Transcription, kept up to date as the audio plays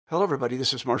Hello, everybody.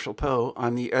 This is Marshall Poe.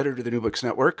 I'm the editor of the New Books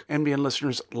Network. NBN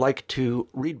listeners like to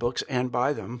read books and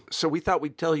buy them. So we thought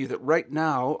we'd tell you that right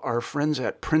now, our friends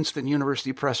at Princeton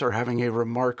University Press are having a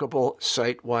remarkable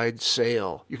site-wide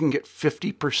sale. You can get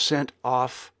 50%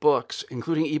 off books,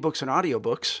 including ebooks and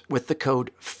audiobooks, with the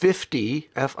code 50,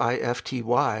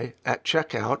 F-I-F-T-Y, at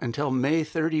checkout until May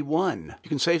 31. You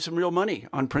can save some real money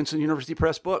on Princeton University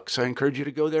Press books. I encourage you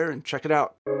to go there and check it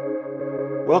out.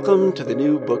 Welcome to the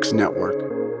New Books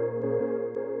Network.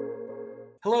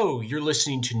 Hello, you're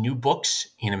listening to New Books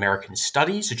in American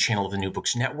Studies, a channel of the New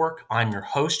Books Network. I'm your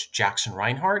host, Jackson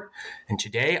Reinhardt, and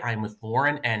today I'm with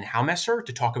Lauren N. Haumesser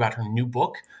to talk about her new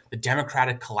book, The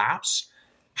Democratic Collapse,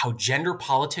 How Gender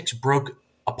Politics Broke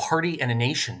a Party and a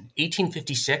Nation,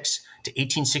 1856 to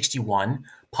 1861,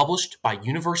 published by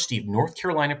University of North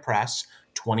Carolina Press,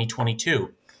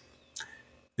 2022.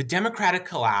 The Democratic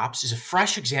Collapse is a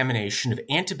fresh examination of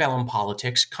antebellum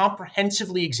politics,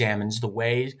 comprehensively examines the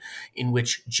way in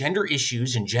which gender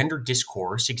issues and gender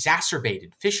discourse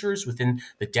exacerbated fissures within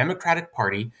the Democratic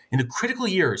Party in the critical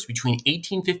years between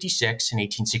 1856 and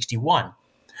 1861.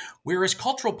 Whereas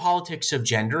cultural politics of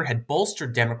gender had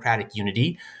bolstered Democratic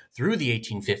unity through the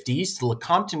 1850s, the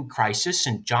Lecompton Crisis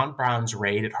and John Brown's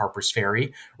raid at Harper's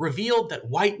Ferry revealed that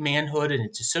white manhood and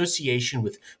its association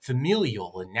with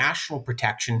familial and national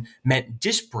protection meant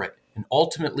disparate and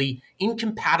ultimately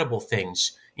incompatible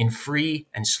things in free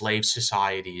and slave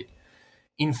society.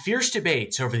 In fierce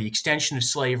debates over the extension of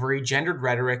slavery, gendered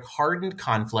rhetoric hardened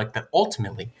conflict that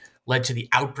ultimately led to the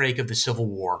outbreak of the Civil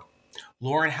War.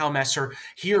 Lauren Haumesser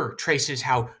here traces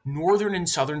how Northern and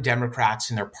Southern Democrats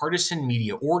and their partisan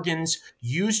media organs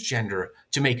used gender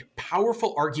to make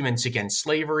powerful arguments against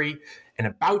slavery and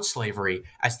about slavery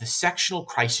as the sectional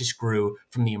crisis grew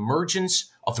from the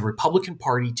emergence of the Republican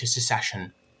Party to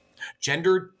secession.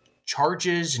 Gendered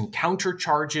charges and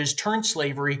countercharges turned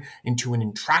slavery into an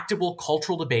intractable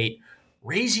cultural debate,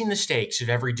 raising the stakes of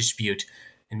every dispute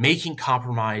and making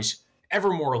compromise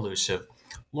ever more elusive.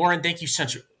 Lauren, thank you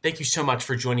so much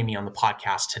for joining me on the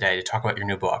podcast today to talk about your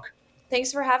new book.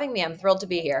 Thanks for having me. I'm thrilled to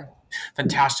be here.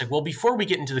 Fantastic. Well, before we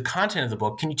get into the content of the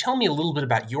book, can you tell me a little bit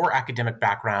about your academic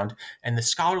background and the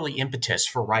scholarly impetus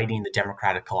for writing The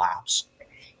Democratic Collapse?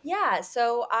 Yeah,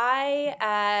 so I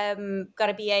got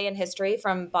a BA in history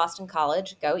from Boston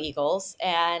College, go Eagles,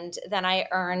 and then I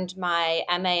earned my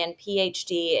MA and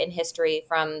PhD in history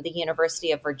from the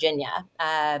University of Virginia.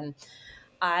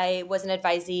 I was an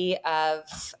advisee of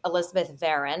Elizabeth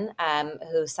Varyn,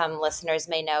 who some listeners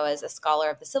may know as a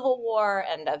scholar of the Civil War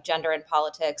and of gender and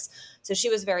politics. So she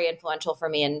was very influential for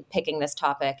me in picking this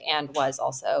topic and was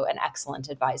also an excellent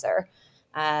advisor.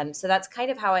 So that's kind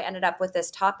of how I ended up with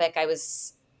this topic. I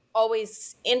was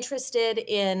always interested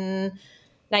in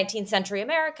 19th century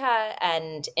America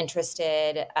and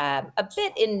interested a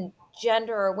bit in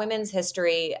gender or women's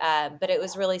history, but it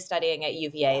was really studying at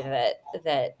UVA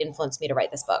that influenced me to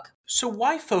write this book. So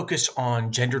why focus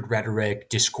on gendered rhetoric,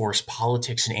 discourse,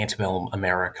 politics, and antebellum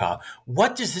America?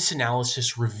 What does this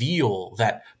analysis reveal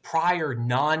that prior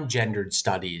non-gendered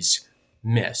studies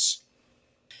miss?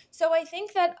 So I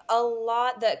think that a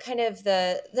lot that kind of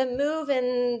the move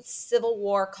in Civil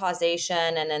War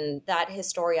causation and in that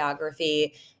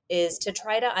historiography is to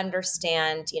try to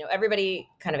understand, everybody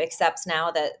kind of accepts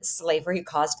now that slavery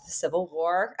caused the Civil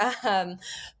War,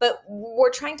 but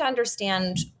we're trying to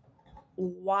understand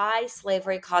why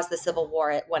slavery caused the Civil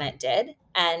War when it did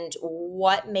and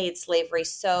what made slavery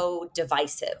so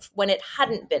divisive when it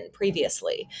hadn't been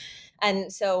previously.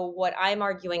 And so what I'm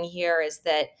arguing here is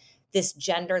that this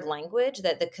gendered language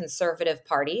that the conservative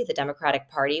party, the Democratic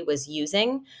Party, was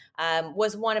using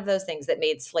was one of those things that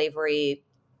made slavery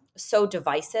so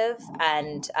divisive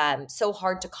and so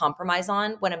hard to compromise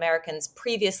on when Americans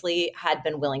previously had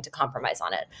been willing to compromise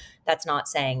on it. That's not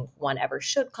saying one ever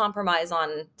should compromise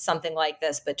on something like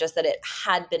this, but just that it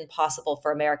had been possible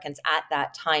for Americans at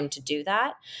that time to do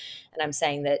that. And I'm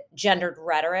saying that gendered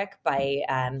rhetoric, by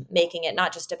making it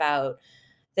not just about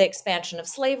the expansion of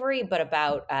slavery, but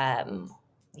about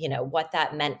what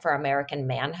that meant for American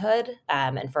manhood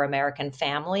and for American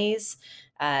families,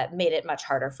 made it much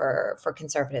harder for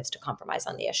conservatives to compromise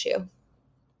on the issue.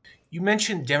 You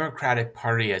mentioned Democratic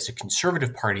Party as a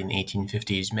conservative party in the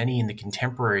 1850s. Many in the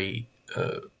contemporary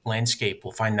landscape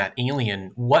will find that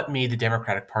alien. What made the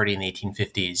Democratic Party in the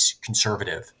 1850s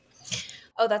conservative?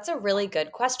 Oh, that's a really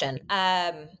good question.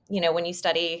 When you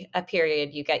study a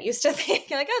period, you get used to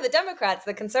thinking like, the Democrats,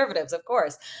 the conservatives, of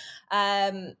course.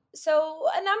 So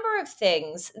a number of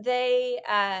things.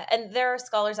 And there are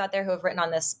scholars out there who have written on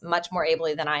this much more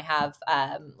ably than I have,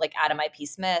 like Adam I.P.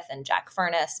 Smith and Jack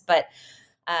Furness. But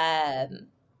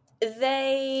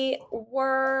they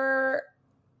were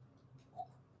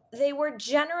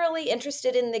generally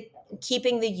interested in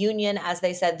keeping the Union, as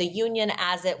they said, the Union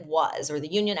as it was, or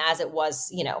the Union as it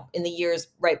was, in the years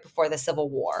right before the Civil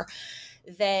War.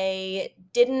 They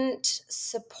didn't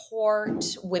support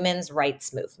women's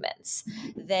rights movements.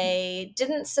 They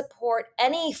didn't support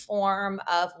any form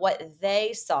of what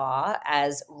they saw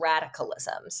as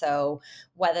radicalism. So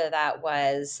whether that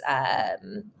was,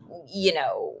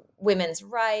 women's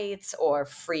rights or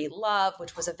free love,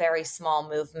 which was a very small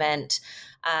movement,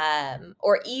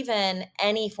 or even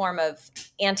any form of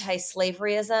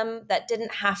anti-slaveryism that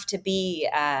didn't have to be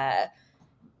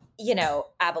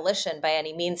abolition by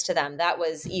any means to them. That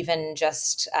was even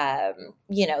just,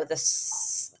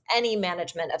 any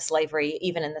management of slavery,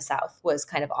 even in the South, was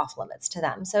kind of off limits to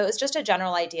them. So it was just a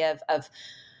general idea of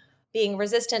being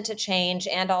resistant to change,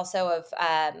 and also of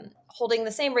holding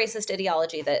the same racist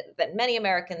ideology that many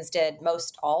Americans did,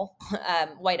 most all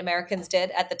white Americans did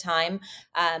at the time.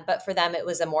 But for them, it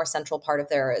was a more central part of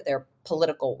their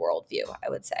political worldview, I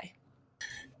would say.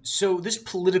 So this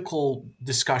political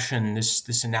discussion,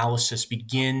 this analysis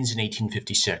begins in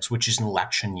 1856, which is an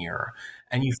election year.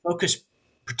 And you focus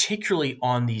particularly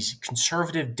on these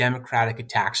conservative democratic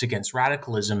attacks against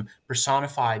radicalism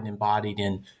personified and embodied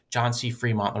in John C.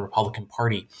 Fremont and the Republican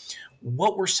Party.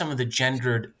 What were some of the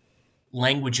gendered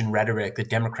language and rhetoric that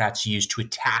Democrats used to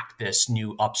attack this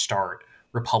new upstart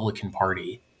Republican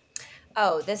Party?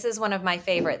 Oh, this is one of my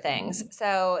favorite things.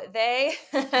 So they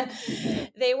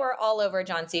they were all over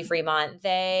John C. Fremont.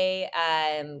 They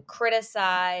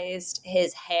criticized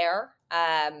his hair.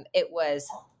 It was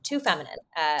too feminine.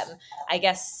 I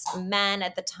guess men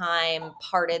at the time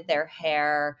parted their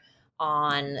hair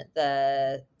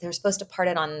they're supposed to part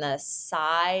it on the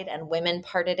side, and women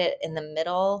parted it in the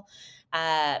middle.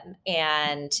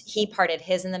 And he parted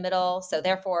his in the middle. So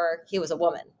therefore he was a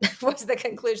woman, was the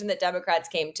conclusion that Democrats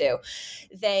came to.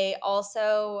 They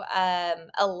also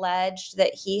alleged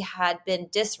that he had been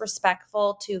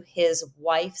disrespectful to his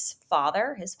wife's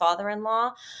father, his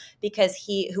father-in-law, because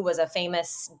who was a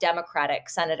famous Democratic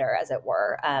senator, as it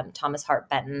were, Thomas Hart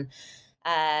Benton.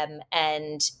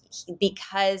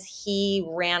 Because he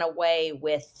ran away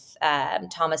with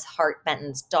Thomas Hart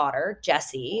Benton's daughter,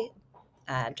 Jessie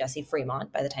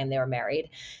Fremont, by the time they were married.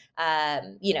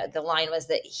 The line was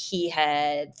that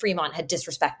Fremont had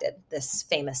disrespected this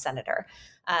famous senator.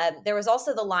 There was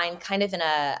also the line, kind of in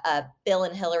a Bill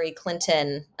and Hillary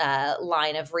Clinton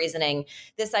line of reasoning,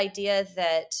 this idea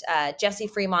that Jessie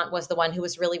Fremont was the one who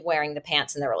was really wearing the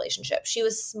pants in their relationship. She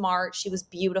was smart, she was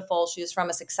beautiful, she was from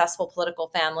a successful political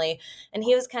family, and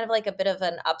he was kind of like a bit of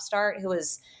an upstart who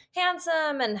was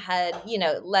handsome and had,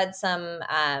 led some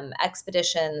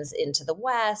expeditions into the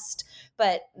West,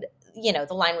 but the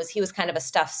line was he was kind of a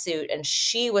stuffed suit, and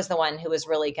she was the one who was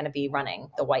really going to be running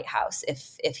the White House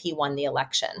if he won the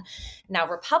election. Now,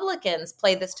 Republicans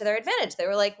played this to their advantage. They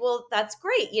were like, well, that's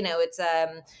great. It's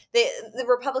the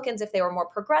Republicans, if they were more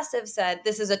progressive, said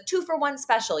this is a 2-for-1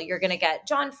 special. You're going to get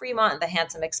John Fremont, the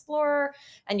handsome explorer,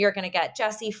 and you're going to get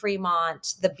Jessie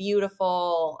Fremont, the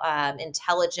beautiful,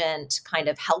 intelligent kind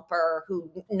of helper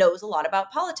who knows a lot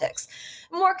about politics.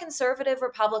 More conservative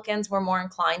Republicans were more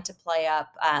inclined to play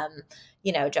up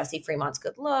Jessie Fremont's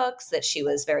good looks, that she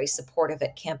was very supportive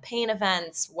at campaign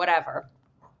events, whatever.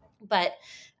 But,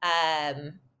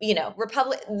 the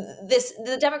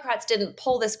Democrats didn't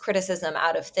pull this criticism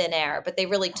out of thin air, but they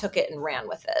really took it and ran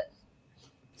with it.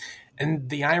 And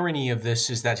the irony of this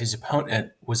is that his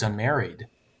opponent was unmarried.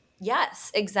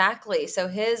 Yes, exactly. So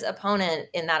his opponent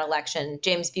in that election,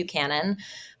 James Buchanan,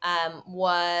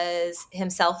 was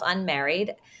himself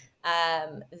unmarried.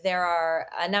 There are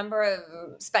a number of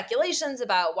speculations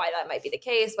about why that might be the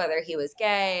case, whether he was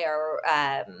gay or,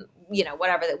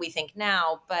 whatever that we think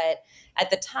now. But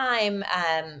at the time,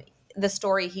 the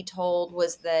story he told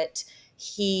was that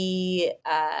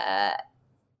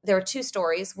there were two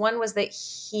stories. One was that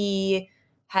he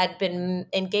had been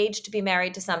engaged to be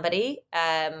married to somebody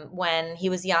when he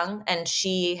was young, and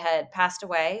she had passed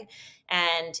away.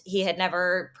 And he had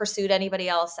never pursued anybody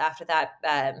else after that,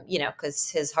 because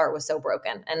his heart was so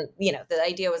broken. And, the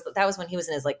idea was that was when he was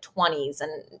in his 20s.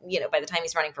 And, by the time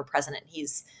he's running for president,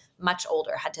 he's much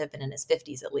older, had to have been in his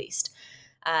 50s at least.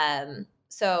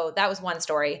 So that was one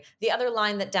story. The other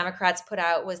line that Democrats put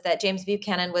out was that James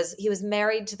Buchanan was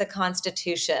married to the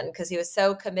Constitution because he was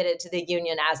so committed to the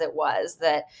Union as it was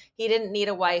that he didn't need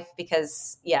a wife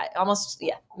because,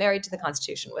 married to the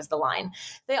Constitution was the line.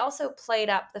 They also played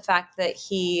up the fact that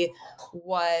he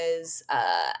was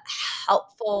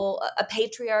helpful, a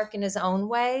patriarch in his own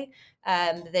way,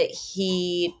 that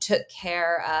he took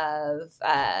care of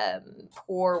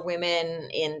poor women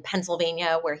in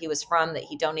Pennsylvania, where he was from, that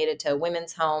he donated to a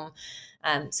women's home.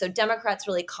 So Democrats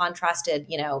really contrasted,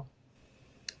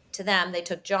 to them, they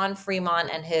took John Fremont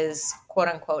and his quote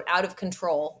unquote out of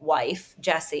control wife,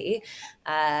 Jessie,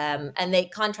 and they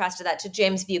contrasted that to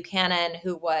James Buchanan,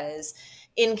 who was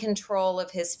in control of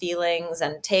his feelings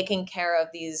and taking care of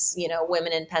these,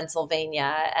 women in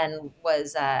Pennsylvania, and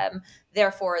was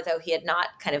therefore, though he had not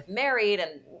kind of married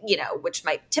and, which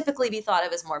might typically be thought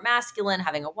of as more masculine,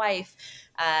 having a wife,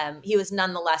 he was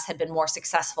nonetheless had been more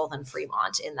successful than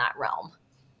Fremont in that realm.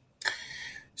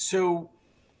 So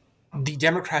the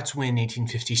Democrats win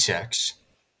 1856,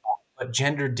 but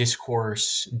gender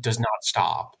discourse does not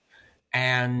stop.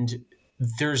 And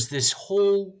there's this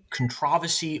whole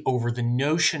controversy over the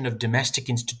notion of domestic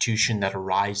institution that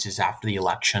arises after the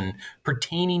election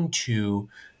pertaining to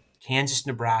Kansas,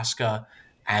 Nebraska,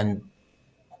 and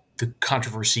the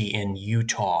controversy in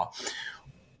Utah.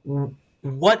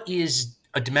 What is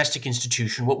a domestic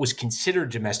institution? What was considered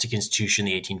a domestic institution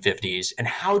in the 1850s? And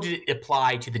how did it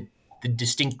apply to the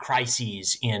distinct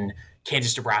crises in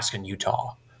Kansas, Nebraska, and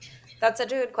Utah? That's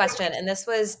such a good question. And this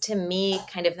was, to me,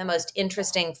 kind of the most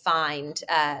interesting find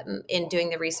in doing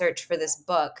the research for this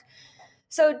book.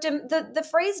 So the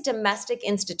phrase domestic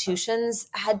institutions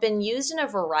had been used in a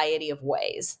variety of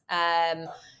ways.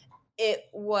 It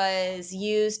was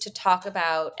used to talk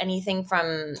about anything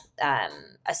from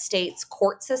a state's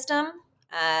court system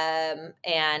and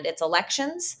its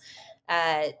elections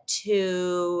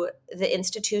to the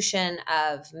institution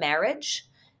of marriage,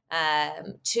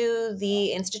 to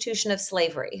the institution of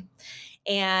slavery.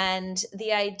 And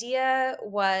the idea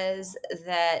was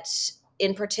that,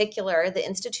 in particular, the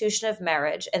institution of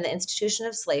marriage and the institution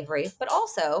of slavery, but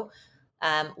also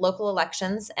local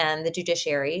elections and the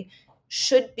judiciary,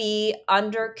 should be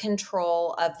under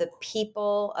control of the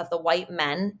people, of the white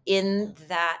men in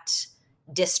that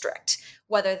district,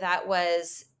 whether that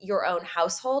was your own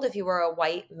household, if you were a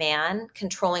white man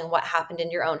controlling what happened in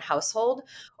your own household,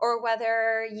 or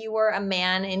whether you were a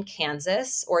man in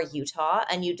Kansas or Utah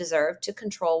and you deserved to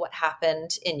control what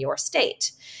happened in your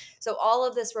state. So all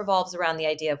of this revolves around the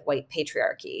idea of white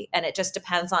patriarchy, and it just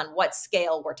depends on what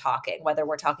scale we're talking, whether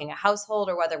we're talking a household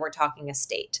or whether we're talking a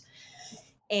state.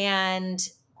 And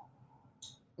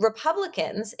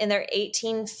Republicans in their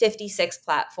 1856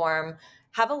 platform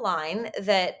have a line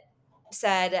that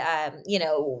said,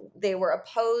 they were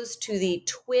opposed to the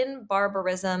twin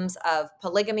barbarisms of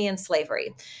polygamy and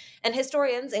slavery. And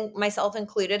historians, and myself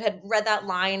included, had read that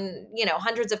line,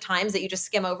 hundreds of times, that you just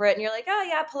skim over it and you're like, oh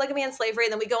yeah, polygamy and slavery.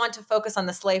 And then we go on to focus on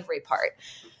the slavery part.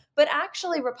 But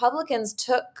actually, Republicans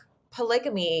took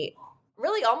polygamy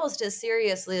really almost as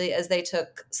seriously as they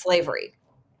took slavery.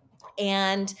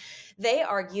 And they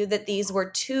argued that these were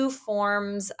two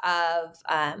forms of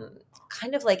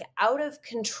kind of like out of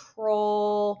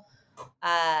control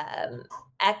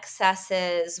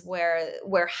excesses,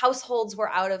 where households were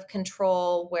out of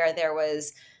control, where there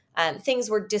was things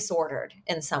were disordered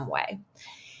in some way.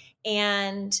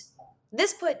 And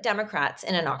this put Democrats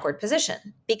in an awkward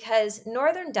position, because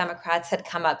Northern Democrats had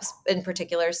come up, in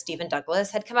particular Stephen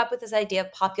Douglas, had come up with this idea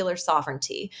of popular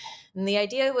sovereignty. And the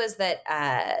idea was that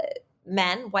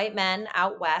white men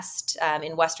out west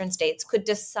in Western states could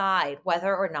decide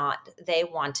whether or not they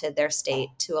wanted their state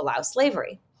to allow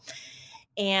slavery.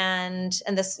 And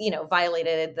this,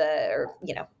 violated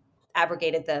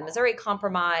abrogated the Missouri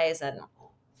Compromise, and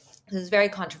it was very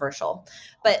controversial.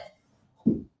 But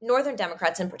Northern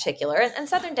Democrats in particular, and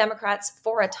Southern Democrats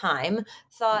for a time,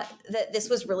 thought that this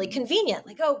was really convenient.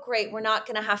 Like, oh, great, we're not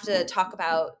going to have to talk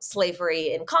about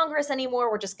slavery in Congress anymore.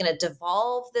 We're just going to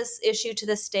devolve this issue to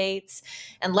the states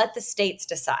and let the states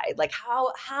decide. Like,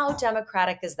 how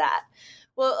democratic is that?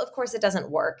 Well, of course, it doesn't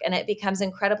work, and it becomes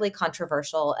incredibly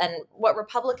controversial. And what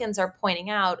Republicans are pointing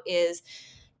out is,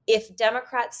 if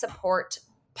Democrats support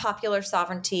popular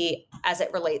sovereignty as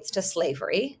it relates to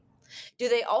slavery, do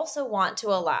they also want to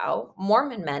allow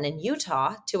Mormon men in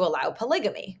Utah to allow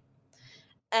polygamy?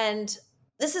 And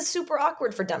this is super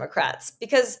awkward for Democrats,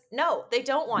 because no, they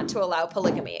don't want to allow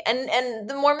polygamy. And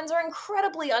the Mormons are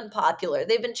incredibly unpopular.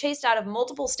 They've been chased out of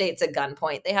multiple states at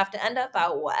gunpoint. They have to end up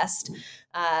out west.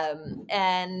 They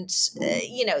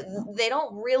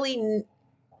don't really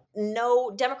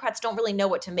know, Democrats don't really know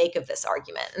what to make of this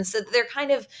argument. And so they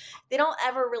don't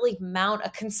ever really mount a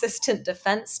consistent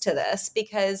defense to this,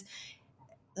 because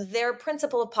their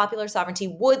principle of popular sovereignty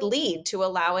would lead to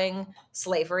allowing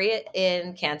slavery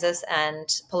in Kansas and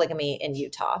polygamy in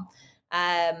Utah.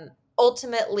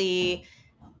 Ultimately,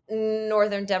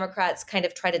 Northern Democrats kind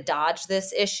of try to dodge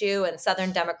this issue, and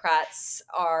Southern Democrats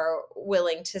are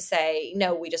willing to say,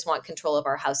 no, we just want control of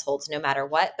our households no matter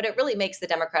what. But it really makes the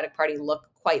Democratic Party look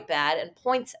quite bad and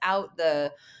points out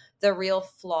the real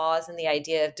flaws in the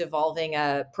idea of devolving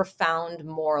a profound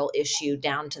moral issue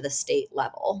down to the state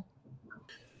level.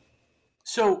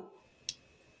 So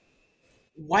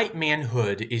white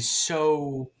manhood is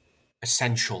so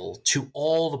essential to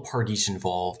all the parties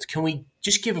involved. Can we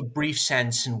just give a brief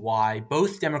sense in why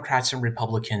both Democrats and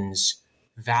Republicans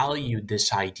valued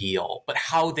this ideal, but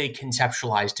how they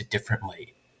conceptualized it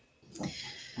differently?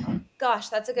 Gosh,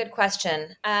 that's a good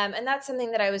question. And that's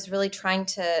something that I was really trying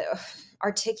to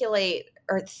articulate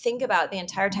or think about the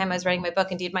entire time I was writing my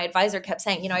book. Indeed, my advisor kept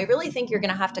saying, I really think you're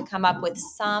going to have to come up with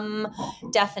some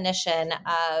definition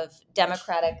of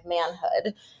democratic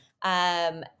manhood.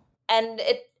 And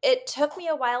it took me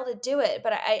a while to do it,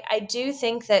 but I do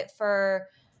think that for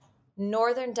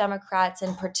Northern Democrats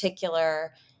in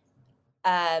particular,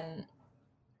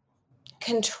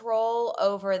 control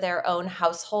over their own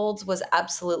households was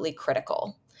absolutely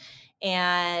critical.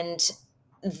 And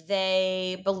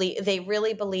they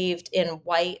really believed in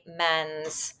white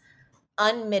men's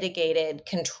unmitigated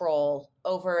control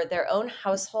over their own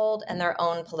household and their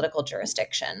own political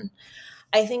jurisdiction.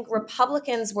 I think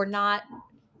Republicans were not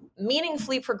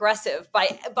meaningfully progressive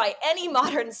by any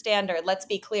modern standard, let's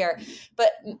be clear.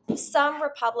 But some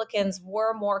Republicans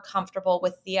were more comfortable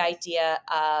with the idea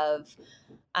of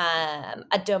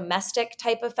a domestic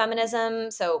type of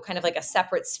feminism, so kind of like a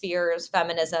separate spheres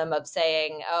feminism of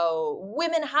saying, oh,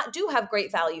 women do have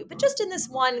great value, but just in this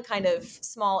one kind of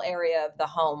small area of the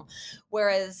home.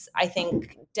 Whereas I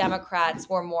think Democrats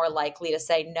were more likely to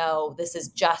say, no, this is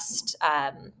just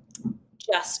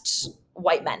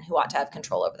white men who ought to have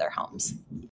control over their homes.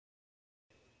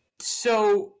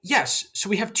 So, yes, so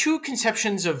we have two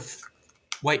conceptions of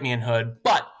white manhood,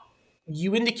 but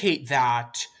you indicate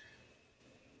that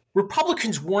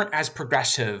Republicans weren't as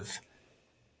progressive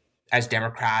as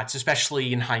Democrats,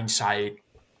 especially in hindsight.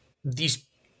 These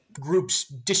groups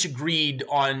disagreed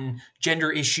on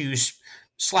gender issues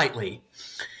slightly.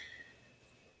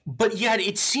 But yet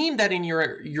it seemed that in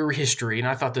your history, and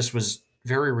I thought this was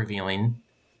very revealing,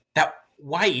 that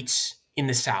whites in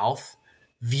the South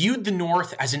viewed the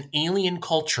North as an alien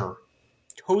culture,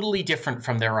 totally different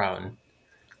from their own.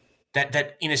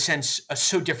 That in a sense,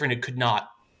 so different it could not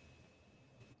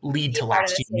lead to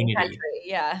lasting unity. Country,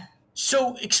 yeah.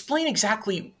 So explain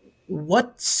exactly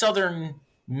what Southern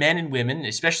men and women,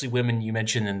 especially women you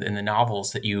mentioned in the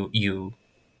novels that you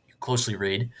closely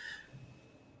read,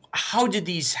 how did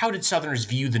Southerners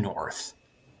view the North?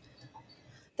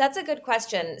 That's a good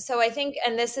question. So I think,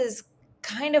 and this is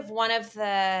kind of one of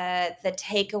the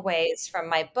takeaways from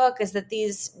my book, is that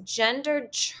these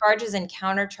gendered charges and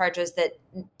countercharges that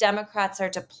Democrats are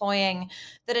deploying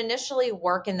that initially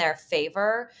work in their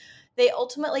favor, they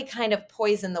ultimately kind of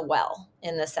poison the well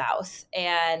in the South,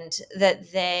 and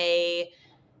that they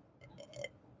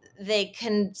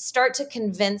can start to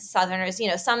convince Southerners.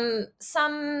 Some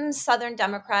Southern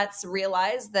Democrats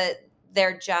realize that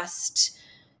they're just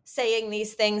saying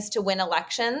these things to win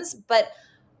elections, but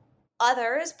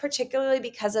others, particularly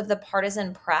because of the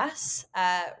partisan press,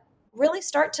 really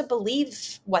start to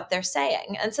believe what they're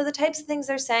saying. And so the types of things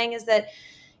they're saying is that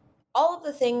all of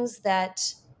the things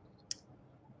that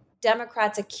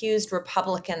Democrats accused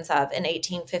Republicans of in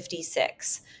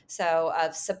 1856, so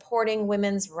of supporting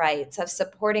women's rights, of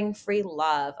supporting free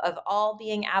love, of all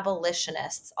being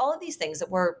abolitionists, all of these things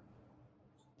that were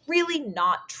really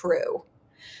not true,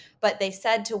 but they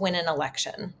said to win an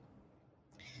election,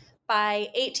 by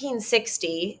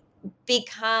 1860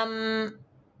 become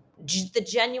the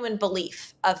genuine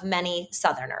belief of many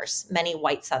Southerners, many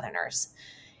white Southerners.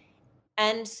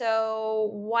 And so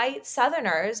white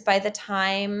Southerners, by the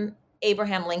time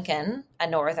Abraham Lincoln, a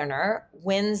Northerner,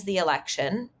 wins the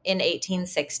election in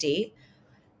 1860,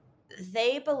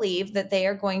 they believe that they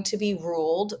are going to be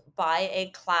ruled by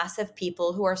a class of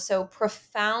people who are so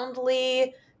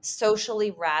profoundly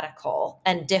socially radical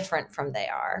and different from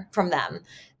them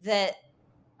that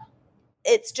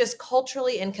it's just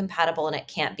culturally incompatible and it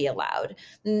can't be allowed.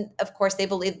 And of course, they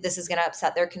believe this is going to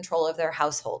upset their control of their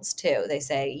households too. They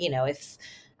say, if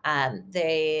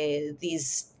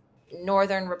these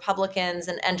Northern Republicans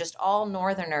and just all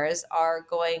Northerners are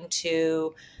going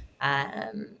to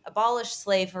abolish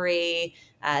slavery,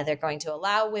 they're going to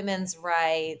allow women's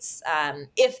rights.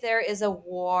 If there is a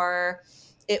war,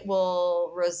 it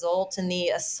will result in the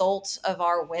assault of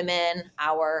our women,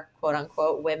 our quote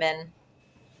unquote women.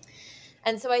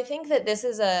 And so I think that this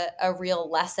is a real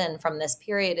lesson from this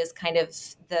period, is kind of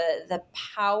the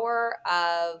power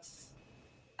of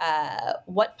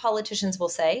what politicians will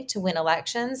say to win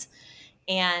elections.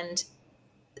 And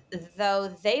though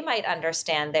they might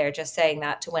understand they're just saying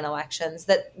that to win elections,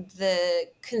 that the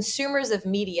consumers of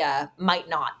media might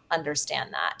not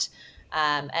understand that,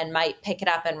 and might pick it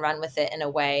up and run with it in a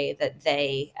way that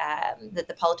that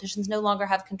the politicians no longer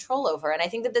have control over. And I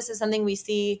think that this is something we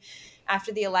see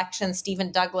after the election.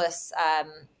 Stephen Douglas,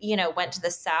 went to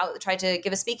the South, tried to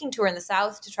give a speaking tour in the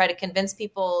South to try to convince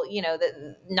people,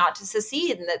 that not to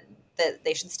secede and that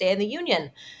they should stay in the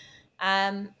Union.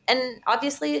 And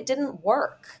obviously it didn't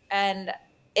work. And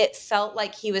it felt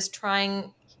like he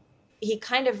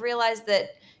kind of realized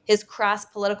that his crass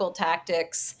political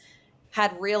tactics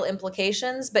had real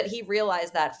implications, but he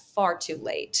realized that far too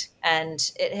late.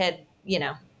 And it had,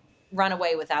 run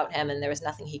away without him, and there was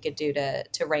nothing he could do to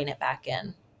rein it back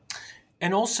in.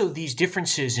 And also these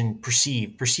differences in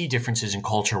perceived differences in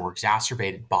culture were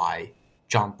exacerbated by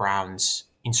John Brown's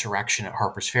insurrection at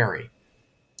Harper's Ferry.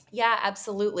 Yeah,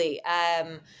 absolutely.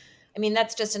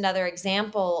 That's just another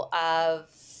example of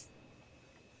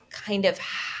kind of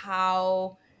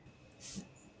how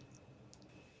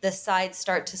the sides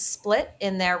start to split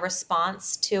in their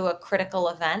response to a critical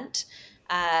event.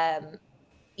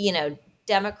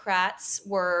 Democrats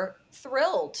were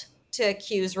thrilled to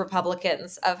accuse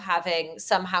Republicans of having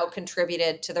somehow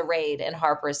contributed to the raid in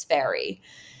Harper's Ferry.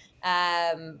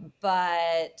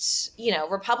 But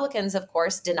Republicans, of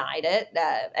course, denied it.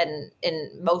 And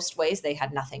in most ways, they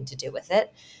had nothing to do with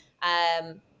it.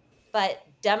 But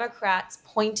Democrats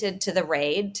pointed to the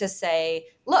raid to say,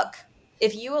 look,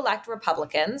 if you elect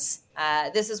Republicans,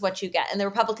 this is what you get. And the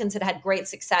Republicans had great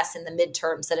success in the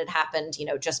midterms that had happened,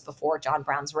 just before John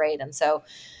Brown's raid. And so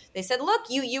they said, look,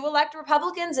 you elect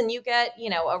Republicans and you get,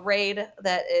 a raid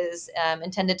that is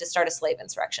intended to start a slave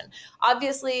insurrection.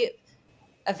 Obviously,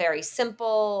 a very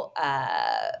simple,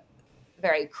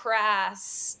 very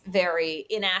crass, very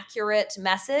inaccurate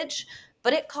message,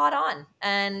 but it caught on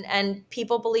and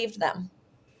people believed them.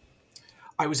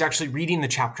 I was actually reading the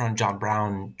chapter on John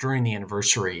Brown during the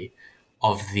anniversary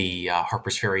of the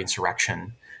Harper's Ferry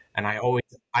insurrection, and I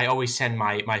always send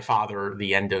my father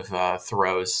the end of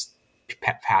Thoreau's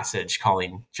passage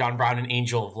calling John Brown an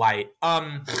angel of light.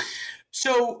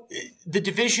 So the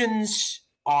divisions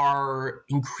are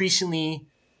increasingly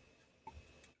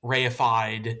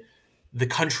reified. The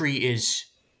country is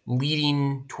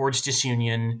leading towards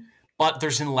disunion, but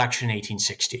there's an election in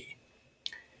 1860.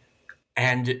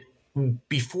 And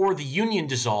before the union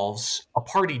dissolves, a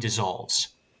party dissolves.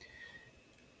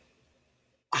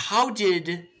 How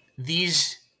did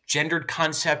these gendered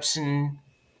concepts and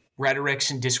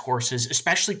rhetorics and discourses,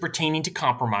 especially pertaining to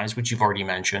compromise, which you've already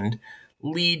mentioned,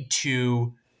 lead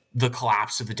to the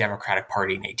collapse of the Democratic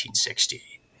Party in 1860?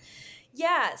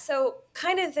 Yeah, so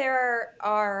kind of there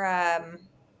are, I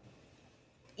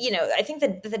think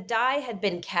that the die had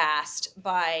been cast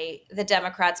by the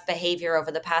Democrats' behavior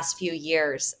over the past few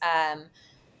years.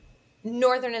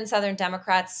 Northern and Southern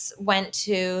Democrats went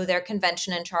to their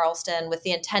convention in Charleston with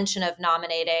the intention of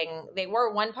nominating, they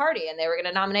were one party and they were going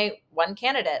to nominate one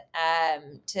candidate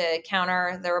to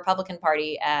counter the Republican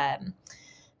Party and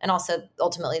also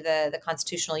ultimately the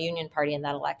Constitutional Union Party in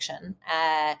that election.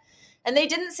 And they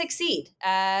didn't succeed.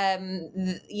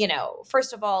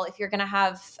 First of all, if you're going to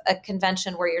have a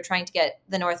convention where you're trying to get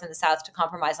the North and the South to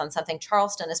compromise on something,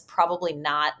 Charleston is probably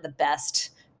not the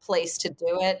best place to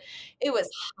do it. It was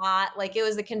hot.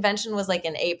 The convention was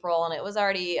in April and it was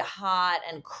already hot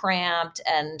and cramped,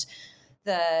 and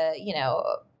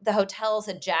the hotels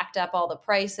had jacked up all the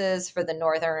prices for the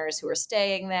Northerners who were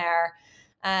staying there.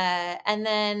 And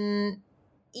then,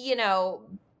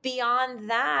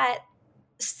 beyond that,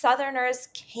 Southerners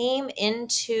came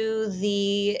into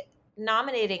the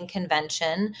nominating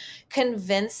convention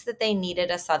convinced that they needed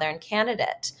a Southern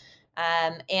candidate,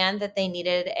 and that they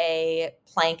needed a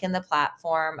plank in the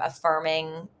platform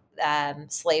affirming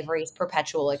slavery's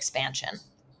perpetual expansion.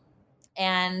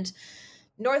 And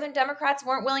Northern Democrats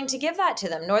weren't willing to give that to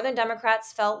them. Northern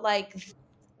Democrats felt like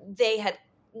they had,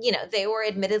 they were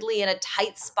admittedly in a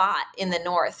tight spot in the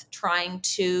North trying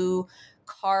to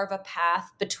carve a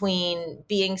path between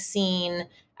being seen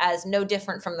as no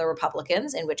different from the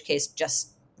Republicans, in which case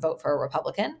just vote for a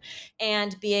Republican,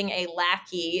 and being a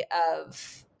lackey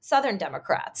of Southern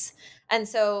Democrats. And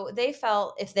so they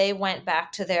felt if they went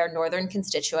back to their Northern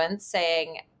constituents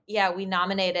saying, yeah, we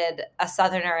nominated a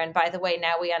Southerner, and by the way,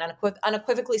 now we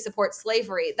unequivocally support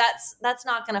slavery, that's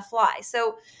not going to fly.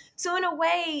 So in a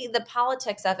way, the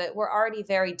politics of it were already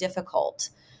very difficult.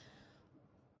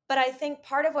 But I think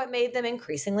part of what made them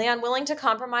increasingly unwilling to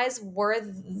compromise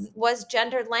was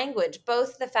gendered language,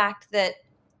 both the fact that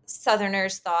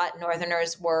Southerners thought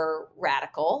Northerners were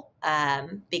radical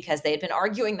because they had been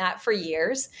arguing that for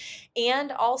years,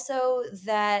 and also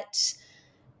that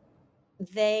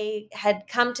they had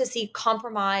come to see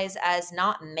compromise as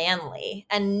not manly.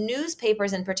 And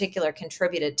newspapers in particular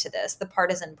contributed to this, the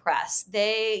partisan press.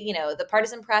 The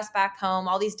partisan press back home,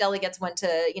 all these delegates went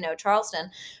to, Charleston,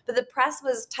 but the press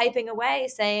was typing away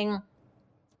saying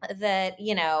that,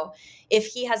 if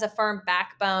he has a firm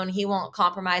backbone, he won't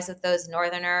compromise with those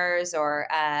Northerners, or,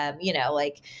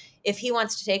 like if he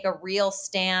wants to take a real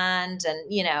stand and,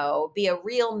 be a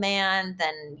real man,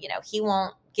 then, he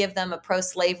won't give them a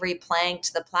pro-slavery plank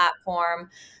to the platform.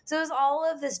 So it was all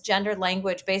of this gendered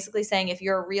language basically saying, if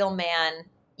you're a real man,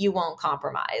 you won't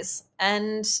compromise.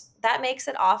 And that makes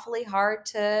it awfully hard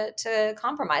to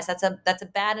compromise. That's a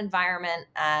bad environment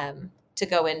to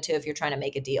go into if you're trying to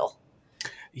make a deal.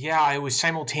 Yeah, I was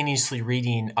simultaneously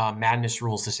reading Madness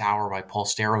Rules This Hour by Paul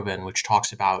Starobin, which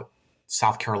talks about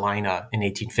South Carolina in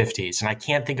 1850s. And I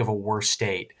can't think of a worse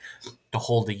state to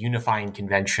hold a unifying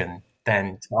convention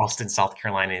than Charleston, South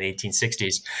Carolina in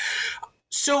 1860s.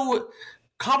 So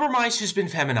compromise has been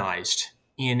feminized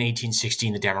in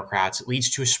 1816, the Democrats. It leads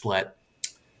to a split.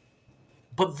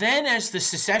 But then as the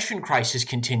secession crisis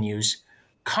continues,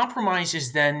 compromise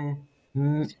is then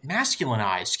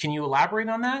masculinized. Can you elaborate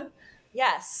on that?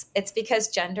 Yes, it's because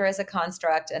gender is a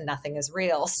construct and nothing is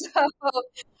real. So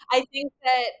I think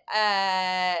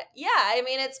that,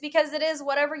 it's because it is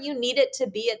whatever you need it to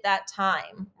be at that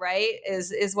time, right?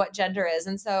 Is what gender is.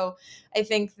 And so I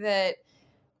think that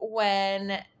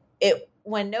when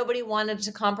nobody wanted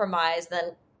to compromise,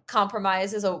 then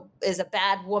compromise is a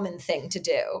bad woman thing to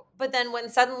do. But then when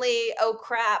suddenly, oh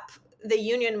crap, the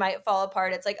union might fall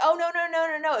apart, it's like, oh, no.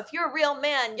 If you're a real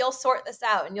man, you'll sort this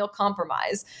out and you'll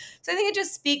compromise. So I think it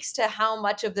just speaks to how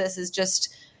much of this is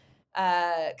just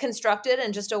constructed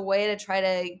and just a way to try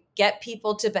to get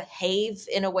people to behave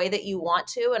in a way that you want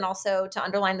to, and also to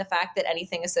underline the fact that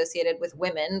anything associated with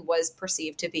women was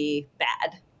perceived to be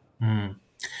bad. Mm.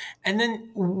 And then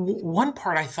one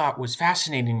part I thought was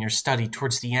fascinating in your study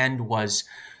towards the end was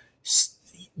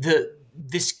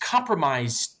this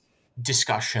compromise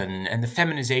discussion and the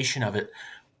feminization of it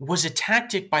was a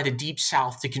tactic by the Deep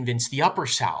South to convince the Upper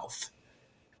South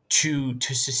to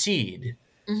secede.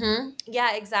 Mm-hmm.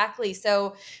 Yeah, exactly.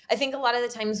 So I think a lot of the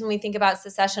times when we think about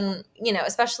secession,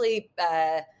 especially,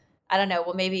 I don't know,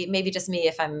 well, maybe just me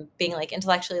if I'm being like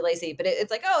intellectually lazy, but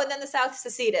it's like, oh, and then the South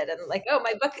seceded and like, oh,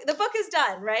 the book is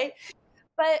done, right?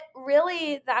 But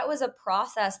really, that was a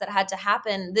process that had to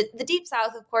happen. The Deep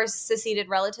South, of course, seceded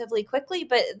relatively quickly,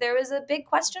 but there was a big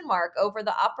question mark over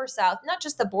the Upper South, not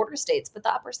just the border states, but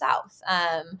the Upper South.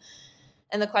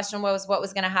 And the question was what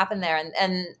was going to happen there.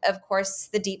 And of course,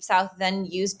 the Deep South then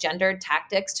used gendered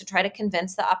tactics to try to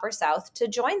convince the Upper South to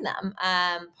join them.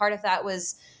 Part of that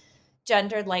was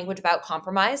gendered language about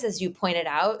compromise, as you pointed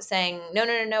out, saying,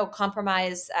 no,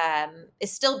 compromise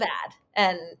is still bad.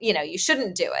 And, you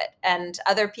shouldn't do it. And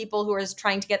other people who are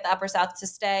trying to get the Upper South to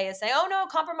stay is saying, oh, no,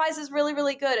 compromise is really,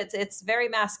 really good. It's very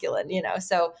masculine,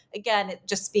 So again, it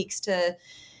just speaks to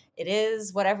it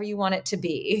is whatever you want it to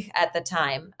be at the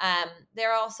time.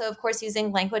 They're also, of course,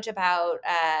 using language about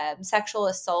sexual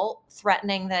assault,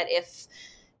 threatening that if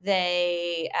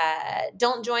they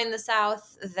don't join the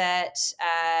South, that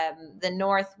the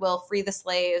North will free the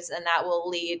slaves, and that will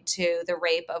lead to the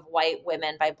rape of white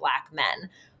women by Black men.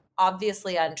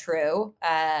 Obviously untrue,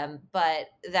 but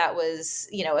that was,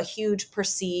 a huge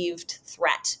perceived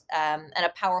threat and a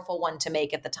powerful one to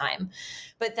make at the time.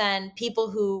 But then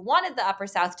people who wanted the Upper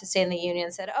South to stay in the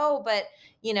Union said, oh, but,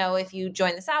 if you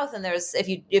join the South and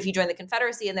if you join the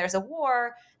Confederacy and there's a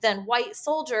war, then white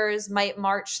soldiers might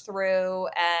march through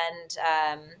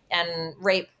and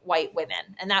rape white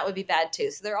women. And that would be bad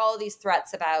too. So there are all of these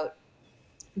threats about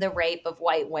the rape of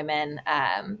white women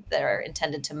that are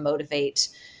intended to motivate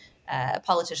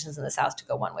politicians in the South to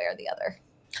go one way or the other.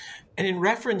 And in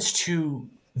reference to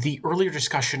the earlier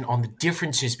discussion on the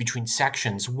differences between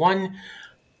sections, one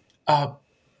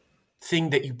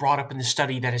thing that you brought up in the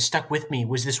study that has stuck with me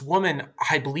was this woman,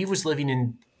 I believe was living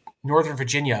in Northern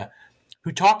Virginia,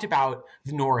 who talked about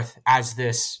the North as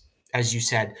this, as you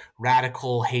said,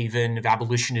 radical haven of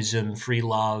abolitionism, free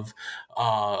love,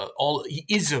 all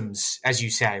isms, as you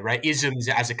say, right? Isms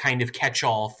as a kind of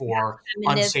catch-all for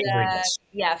unsavoriness.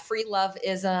 Free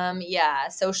love-ism,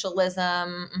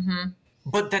 socialism. Mm-hmm.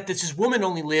 But that this woman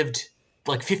only lived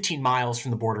like 15 miles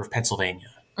from the border of Pennsylvania.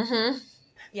 Mm-hmm.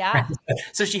 Yeah. Right?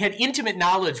 So she had intimate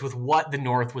knowledge with what the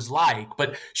North was like,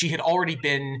 but she had already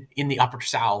been in the Upper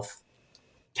South,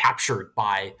 captured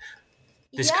by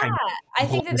this Yeah, kind I of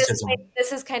think that publicism.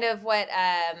 this is kind of what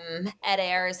Ed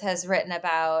Ayers has written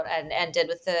about and did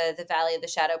with the Valley of the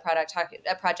Shadow project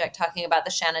talking about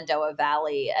the Shenandoah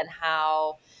Valley and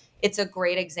how it's a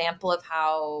great example of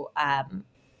how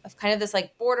of kind of this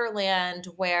like borderland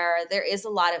where there is a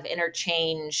lot of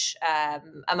interchange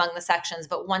among the sections,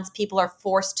 but once people are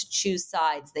forced to choose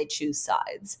sides, they choose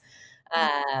sides.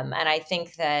 And I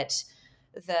think that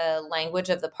the language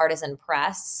of the partisan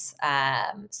press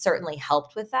certainly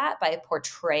helped with that by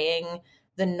portraying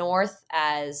the North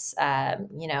as,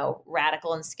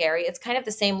 radical and scary. It's kind of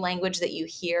the same language that you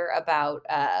hear about,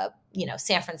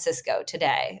 San Francisco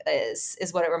today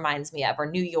is what it reminds me of, or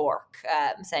New York,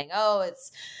 saying, oh,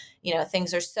 it's,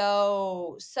 things are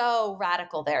so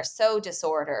radical there, so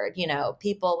disordered,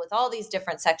 people with all these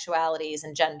different sexualities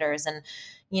and genders and,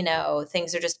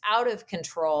 things are just out of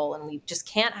control and we just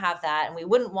can't have that. And we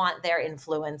wouldn't want their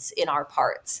influence in our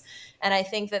parts. And I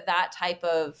think that type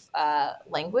of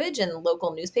language in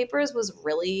local newspapers was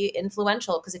really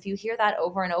influential because if you hear that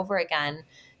over and over again,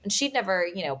 and she'd never,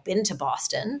 been to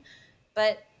Boston,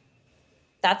 but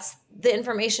that's the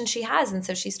information she has. And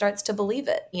so she starts to believe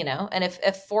it, and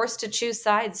if forced to choose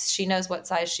sides, she knows what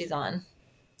side she's on.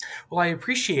 Well, I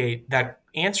appreciate that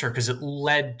answer because it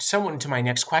led someone to my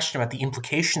next question about the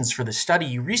implications for the study.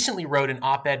 You recently wrote an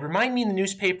op-ed, remind me, in the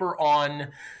newspaper on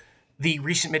the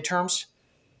recent midterms.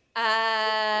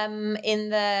 I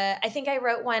think I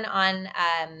wrote one on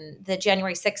the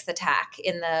January 6th attack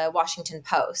in the Washington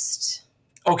Post.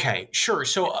 Okay, sure.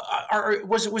 So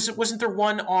wasn't there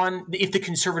one on if the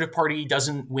Conservative Party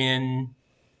doesn't win?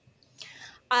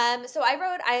 So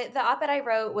the op-ed I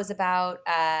wrote was about,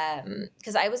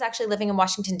 because I was actually living in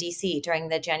Washington, D.C. during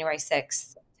the January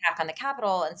 6th attack on the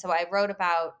Capitol. And so I wrote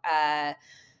about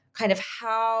kind of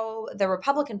how the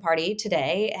Republican Party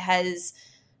today has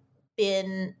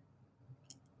been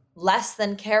less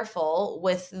than careful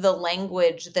with the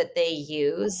language that they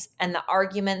use and the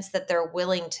arguments that they're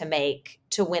willing to make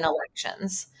to win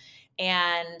elections.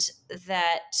 And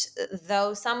that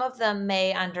though some of them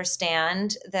may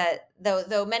understand that,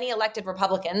 though many elected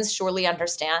Republicans surely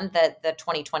understand that the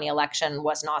 2020 election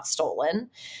was not stolen,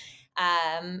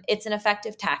 it's an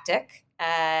effective tactic,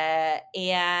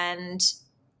 and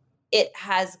it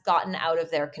has gotten out of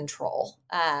their control.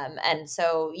 And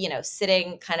so,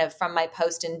 sitting kind of from my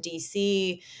post in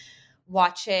DC,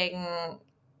 watching,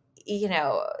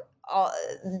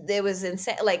 it was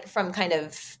insane, like from kind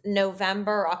of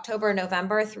October,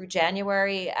 November through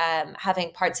January,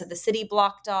 having parts of the city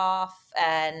blocked off.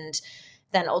 And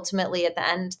then ultimately at the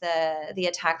end, the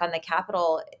attack on the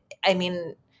Capitol. I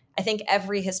mean, I think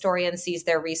every historian sees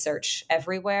their research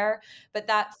everywhere, but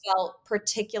that felt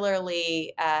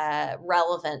particularly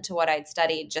relevant to what I'd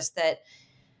studied, just that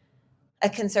a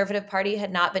conservative party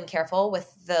had not been careful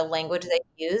with the language they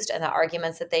used and the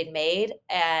arguments that they'd made.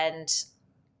 And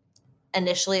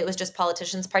initially it was just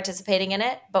politicians participating in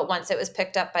it, but once it was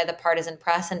picked up by the partisan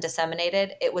press and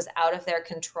disseminated, it was out of their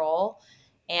control,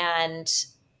 and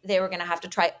they were going to have to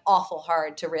try awful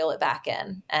hard to reel it back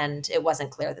in. And it wasn't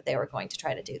clear that they were going to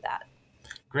try to do that.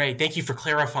 Great. Thank you for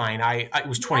clarifying. It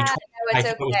was 2020. Yeah, no, I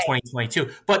think it was 2022.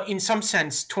 But in some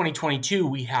sense, 2022,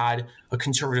 we had a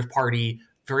Conservative Party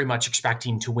very much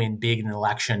expecting to win big in an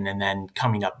election and then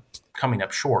coming up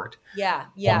short. Yeah.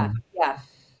 No,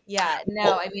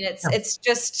 I mean,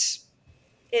 it's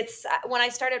when I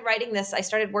started writing this, I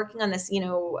started working on this,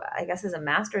 I guess as a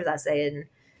master's essay in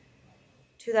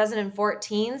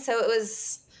 2014. So it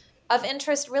was of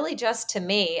interest really just to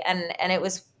me. And it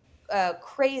was a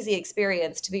crazy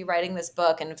experience to be writing this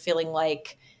book and feeling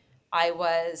like I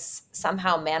was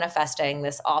somehow manifesting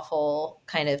this awful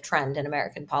kind of trend in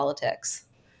American politics.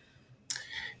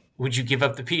 Would you give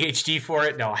up the PhD for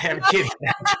it? No, I'm kidding.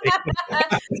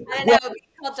 I don't know. Being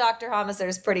called Dr. Haumesser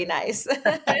is pretty nice.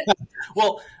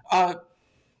 Well,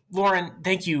 Lauren,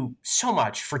 thank you so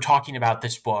much for talking about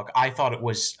this book. I thought it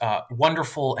was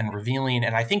wonderful and revealing,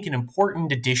 and I think an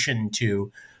important addition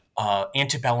to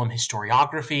antebellum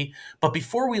historiography. But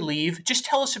before we leave, just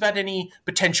tell us about any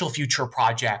potential future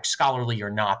projects, scholarly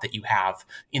or not, that you have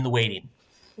in the waiting.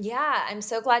 Yeah, I'm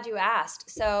so glad you asked.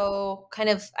 So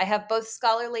I have both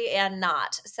scholarly and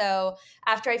not. So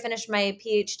after I finished my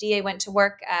PhD, I went to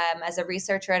work as a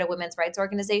researcher at a women's rights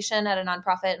organization at a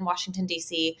nonprofit in Washington,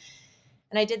 D.C.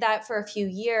 And I did that for a few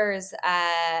years.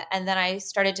 And then I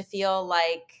started to feel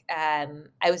like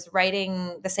I was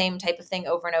writing the same type of thing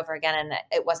over and over again. And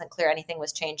it wasn't clear anything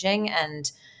was changing.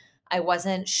 And I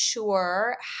wasn't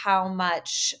sure how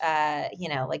much,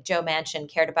 like Joe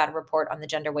Manchin cared about a report on the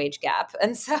gender wage gap.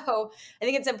 And so I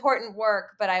think it's important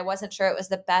work, but I wasn't sure it was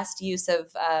the best use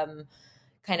of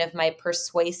kind of my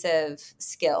persuasive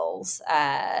skills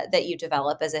that you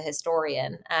develop as a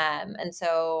historian. And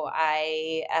so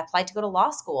I applied to go to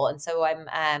law school. And so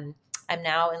I'm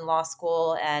now in law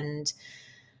school, and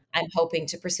I'm hoping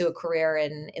to pursue a career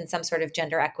in some sort of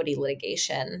gender equity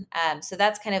litigation. So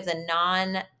that's kind of the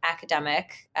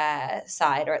non-academic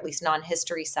side, or at least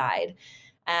non-history side.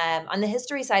 On the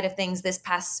history side of things, this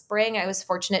past spring, I was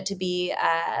fortunate to be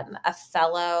a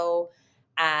fellow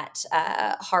at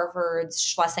Harvard's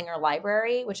Schlesinger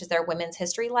Library, which is their women's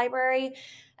history library.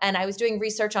 And I was doing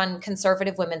research on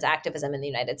conservative women's activism in the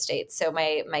United States. So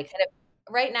my kind of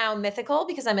right now mythical,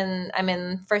 because I'm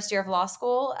in first year of law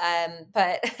school.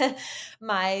 But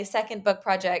my second book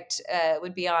project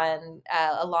would be on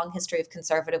a long history of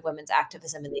conservative women's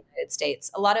activism in the United States.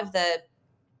 A lot of the,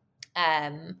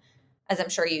 as I'm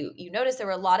sure you noticed, there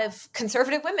were a lot of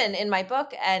conservative women in my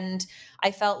book, and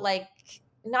I felt like,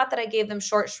 not that I gave them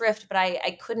short shrift, but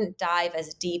I couldn't dive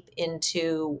as deep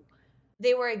into.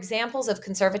 They were examples of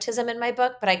conservatism in my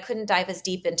book, but I couldn't dive as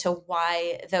deep into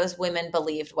why those women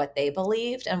believed what they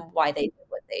believed and why they did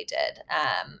what they did.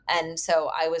 And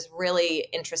so I was really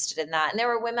interested in that. And there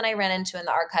were women I ran into in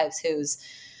the archives whose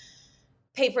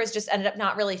papers just ended up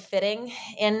not really fitting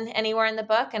in anywhere in the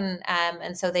book.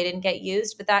 And so they didn't get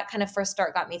used. But that kind of first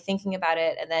start got me thinking about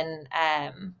it. And then,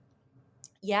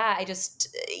 I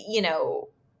just,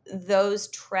 those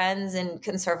trends in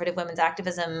conservative women's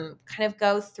activism kind of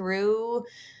go through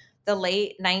the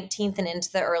late 19th and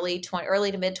into the early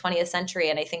to mid 20th century.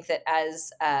 And I think that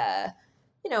as,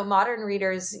 modern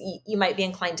readers, you might be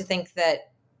inclined to think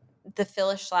that the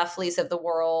Phyllis Schlafly's of the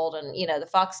world and, the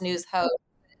Fox News host,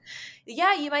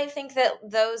 you might think that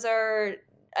those are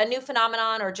a new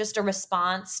phenomenon or just a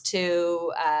response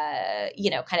to,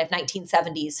 kind of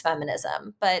 1970s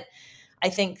feminism. But I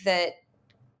think that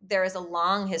there is a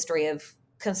long history of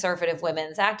conservative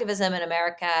women's activism in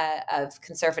America, of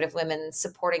conservative women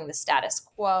supporting the status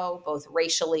quo, both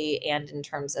racially and in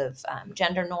terms of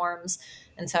gender norms.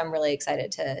 And so I'm really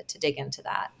excited to dig into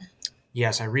that.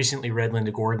 Yes, I recently read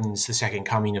Linda Gordon's The Second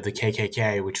Coming of the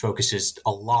KKK, which focuses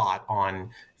a lot on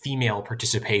female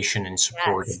participation and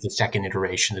support of the second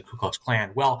iteration of the Ku Klux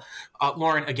Klan. Well,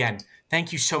 Lauren, again,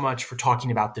 thank you so much for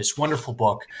talking about this wonderful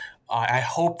book. I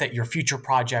hope that your future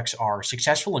projects are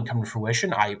successful and come to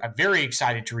fruition. I'm very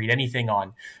excited to read anything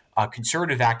on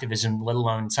conservative activism, let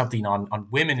alone something on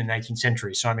women in the 19th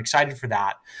century. So I'm excited for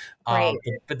that. But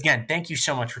again, thank you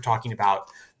so much for talking about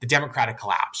the Democratic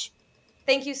collapse.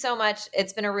 Thank you so much.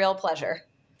 It's been a real pleasure.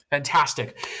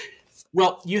 Fantastic.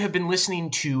 Well, you have been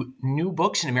listening to New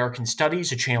Books in American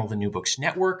Studies, a channel of the New Books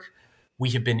Network.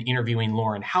 We have been interviewing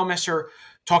Lauren Haumesser,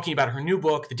 talking about her new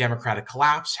book, The Democratic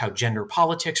Collapse, How Gender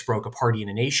Politics Broke a Party in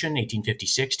a Nation,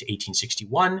 1856 to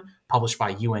 1861, published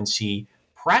by UNC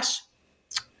Press.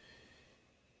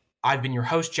 I've been your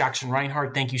host, Jackson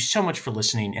Reinhardt. Thank you so much for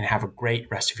listening, and have a great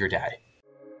rest of your day.